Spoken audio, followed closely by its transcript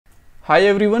Hi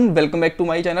everyone, welcome back to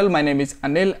my channel. My name is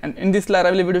Anil, and in this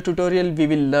Laravel video tutorial we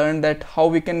will learn that how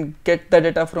we can get the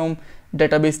data from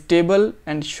database table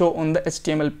and show on the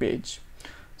HTML page.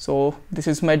 So this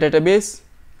is my database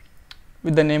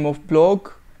with the name of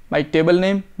blog, my table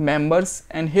name, members,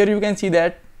 and here you can see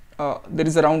that there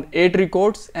is around 8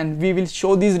 records, and we will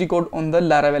show these records on the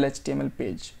Laravel HTML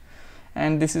page.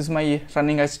 And this is my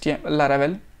running HTML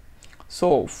Laravel.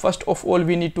 So first of all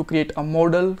we need to create a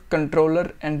model,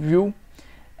 controller and view,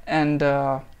 and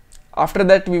after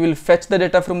that we will fetch the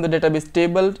data from the database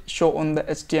table, show on the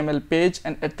HTML page,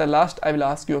 and at the last I will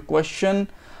ask you a question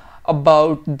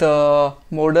about the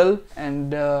model,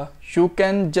 and you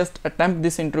can just attempt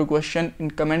this intro question in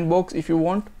comment box if you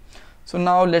want. So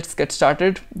now let's get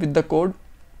started with the code.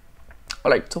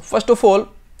 Alright, so first of all,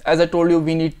 as I told you,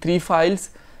 we need 3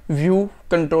 files: view,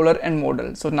 controller and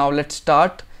model. So now let's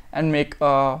start and make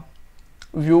a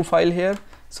view file here.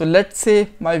 So let's say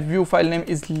my view file name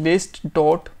is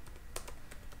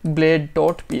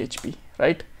list.blade.php,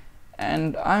 right?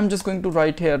 And I'm just going to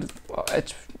write here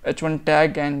h1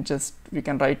 tag, and just we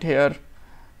can write here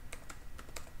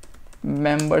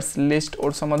members list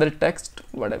or some other text,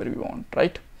 whatever we want,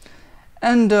 right?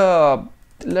 And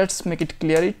let's make it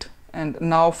clear it. And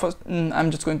now first I'm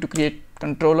just going to create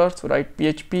controller. So write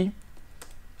php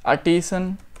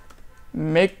artisan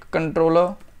make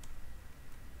controller,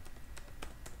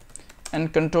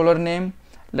 and controller name,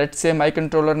 let's say my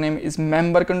controller name is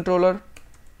member controller.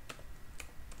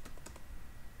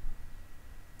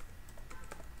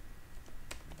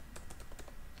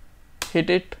 Hit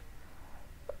it,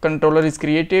 controller is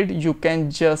created. You can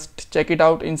just check it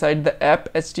out inside the app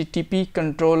http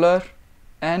controller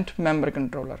and member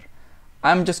controller.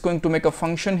 I'm just going to make a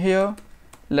function here.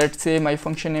 Let's say my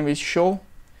function name is show,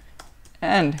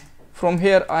 and from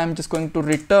here I am just going to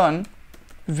return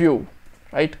view,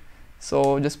 right?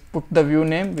 So just put the view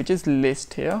name, which is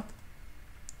list here,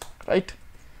 right?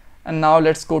 And now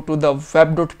let's go to the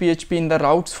web.php in the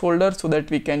routes folder so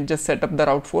that we can just set up the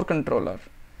route for controller.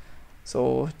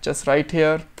 So just write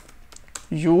here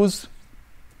use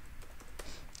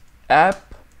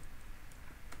app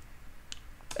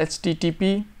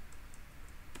http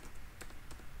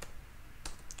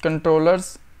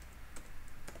controllers,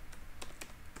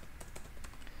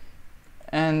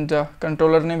 and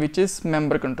controller name, which is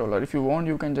member controller. If you want,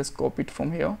 you can just copy it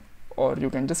from here, or you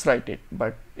can just write it,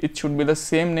 but it should be the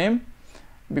same name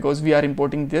because we are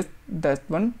importing that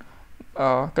one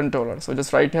controller. So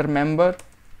just write here member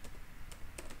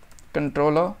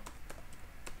controller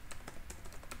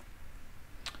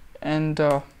and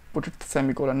put it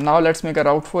semicolon. Now let's make a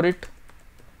route for it.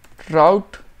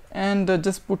 Route, and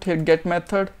just put here get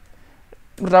method.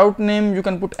 Route name you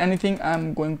can put anything.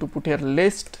 I'm going to put here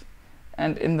list,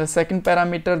 and in the second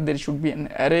parameter there should be an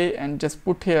array, and just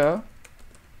put here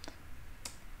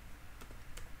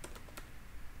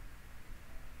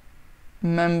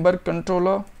member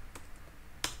controller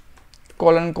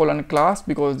colon colon class,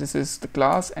 because this is the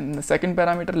class, and in the second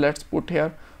parameter let's put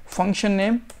here function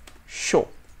name show,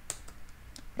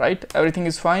 right? Everything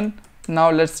is fine.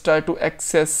 Now let's try to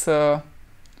access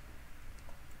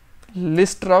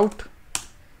list route,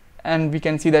 and we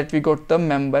can see that we got the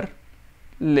member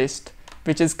list,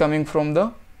 which is coming from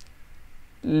the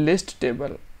list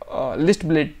table, list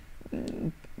blade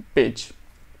page.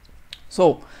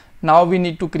 So now we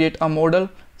need to create a model.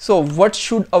 So what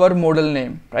should our model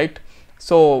name, right?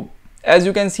 So as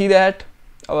you can see that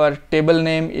our table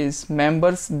name is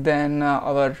members, then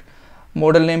our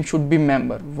model name should be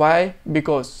member. Why?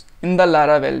 Because in the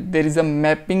Laravel there is a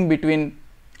mapping between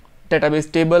database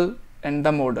table and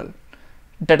the model.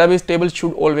 Database table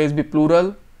should always be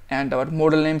plural and our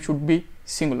model name should be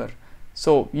singular.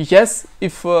 So yes,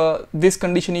 if this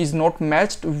condition is not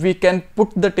matched, we can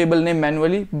put the table name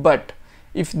manually, but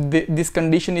if this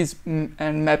condition is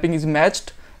and mapping is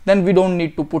matched, then we don't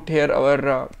need to put here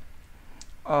our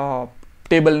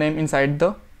table name inside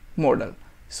the model.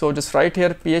 So just write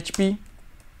here php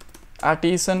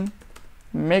artisan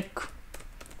make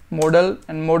model,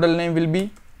 and model name will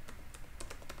be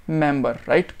member,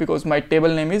 right? Because my table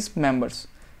name is members.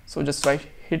 So just write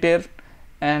hit here,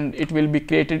 and it will be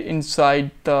created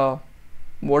inside the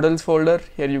models folder.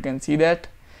 Here you can see that.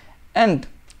 And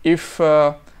if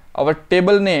our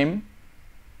table name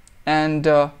and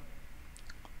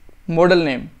model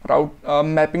name route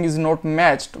mapping is not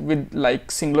matched with like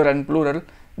singular and plural,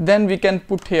 then we can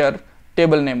put here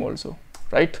table name also,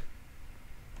 right?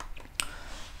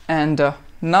 And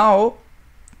now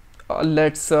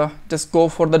let's just go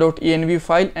for the .env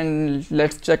file and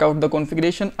let's check out the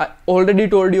configuration. I already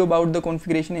told you about the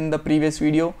configuration in the previous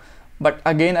video, but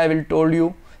again I will tell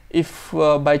you if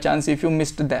by chance if you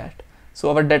missed that.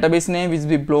 So our database name is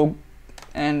the blog,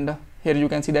 and here you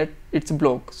can see that it's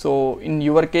blog. So in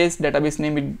your case database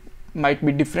name it might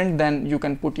be different, then you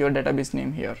can put your database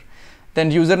name here.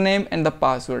 Then username and the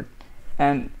password,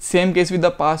 and same case with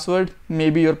the password,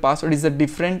 maybe your password is a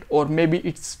different, or maybe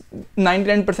it's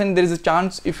 99% there is a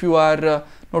chance if you are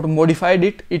not modified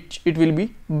it will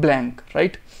be blank,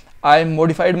 right? I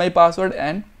modified my password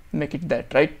and make it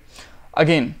that, right?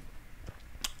 Again,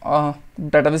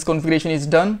 database configuration is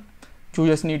done. You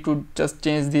just need to just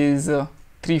change these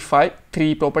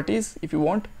three properties if you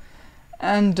want.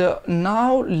 And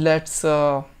now let's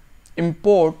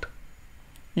import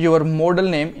your model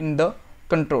name in the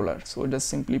controller. So just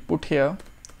simply put here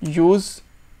use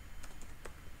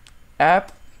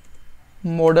app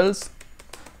models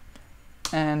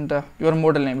and your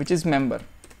model name, which is member.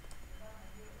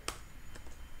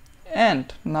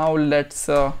 And now let's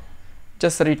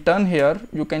just return here.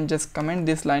 You can just comment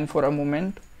this line for a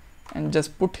moment and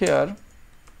just put here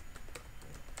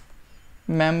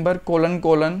member :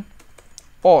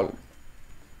 all.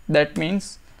 That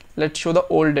means let's show the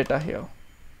old data here.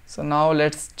 So now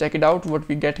let's check it out what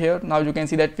we get here. Now you can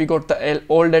see that we got the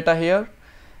old data here.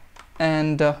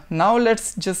 And now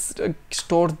let's just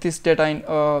store this data in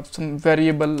some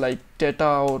variable like data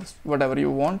or whatever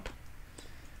you want.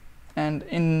 And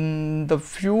in the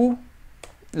view,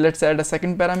 let's add a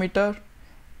second parameter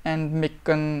and make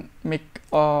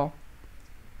a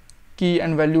key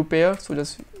and value pair. So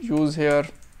just use here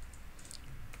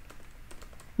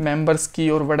members key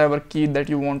or whatever key that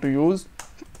you want to use,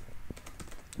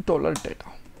 $data.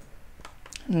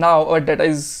 Now our data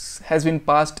has been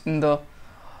passed in the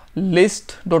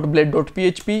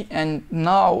list.blade.php, and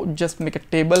now just make a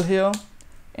table here.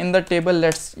 In the table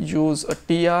let's use a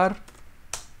tr,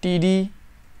 td,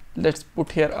 let's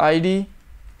put here id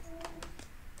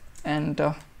and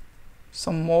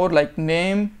some more like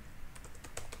name,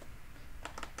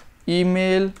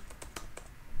 email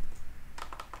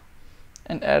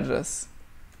and address,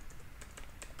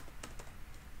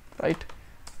 right?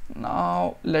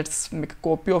 Now let's make a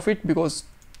copy of it, because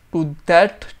to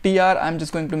that tr I'm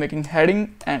just going to making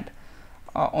heading, and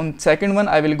on second one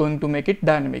I will going to make it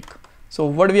dynamic. So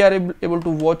what we are able to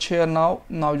watch here now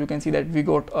you can see that we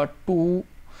got two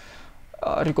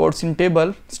records in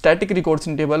table, static records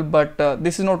in table, but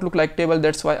this is not look like table.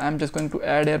 That's why I'm just going to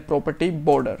add here property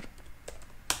border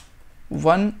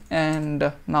 1,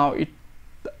 and now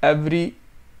every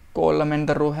column and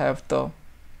the row have the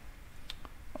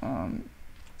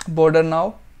border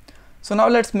now. So now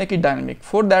let's make it dynamic.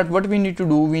 For that, what we need to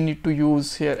do, we need to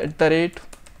use here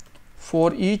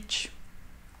for each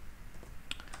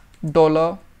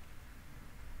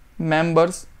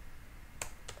 $members.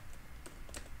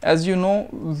 As you know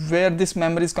where this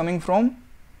member is coming from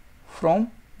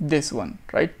this one,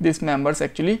 right? This members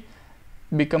actually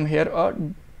become here a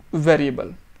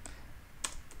variable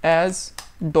as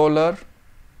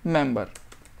 $member,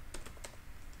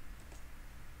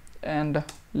 and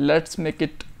let's make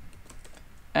it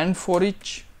and for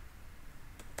each,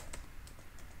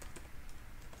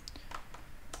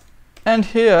 and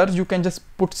here you can just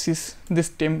put this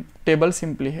table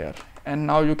simply here. And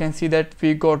now you can see that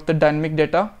we got the dynamic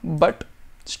data, but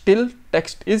still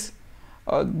text is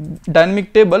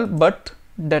dynamic table, but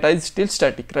data is still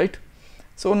static, right?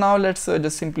 So now let's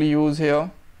just simply use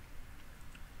here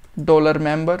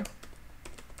 $member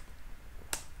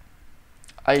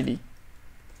id.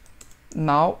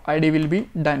 Now id will be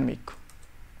dynamic,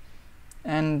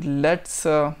 and let's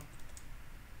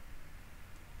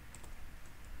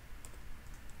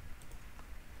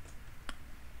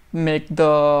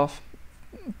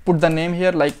put the name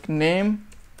here like name,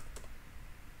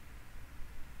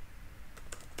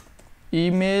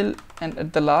 email, and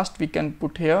at the last we can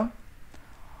put here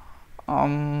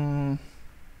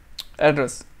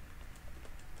address.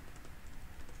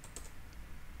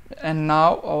 And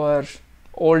now our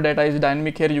old data is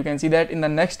dynamic here. You can see that. In the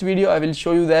next video I will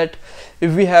show you that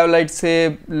if we have, let's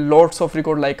say, lots of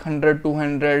record like 100,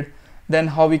 200, then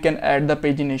how we can add the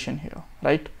pagination here,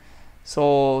 right?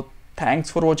 So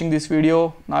thanks for watching this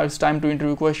video. Now it's time to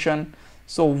interview question.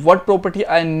 So what property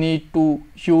I need to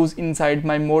use inside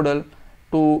my model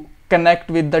to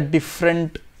connect with the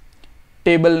different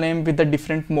table name with the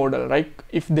different model, right?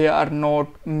 If they are not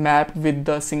mapped with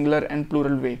the singular and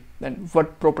plural way, then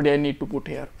what property I need to put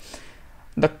here?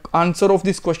 The answer of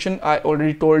this question I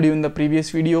already told you in the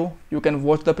previous video. You can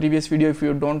watch the previous video if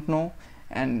you don't know,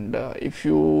 and if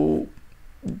you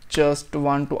just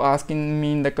want to ask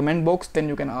me in the comment box, then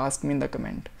you can ask me in the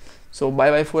comment. So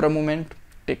bye bye for a moment.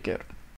 Take care.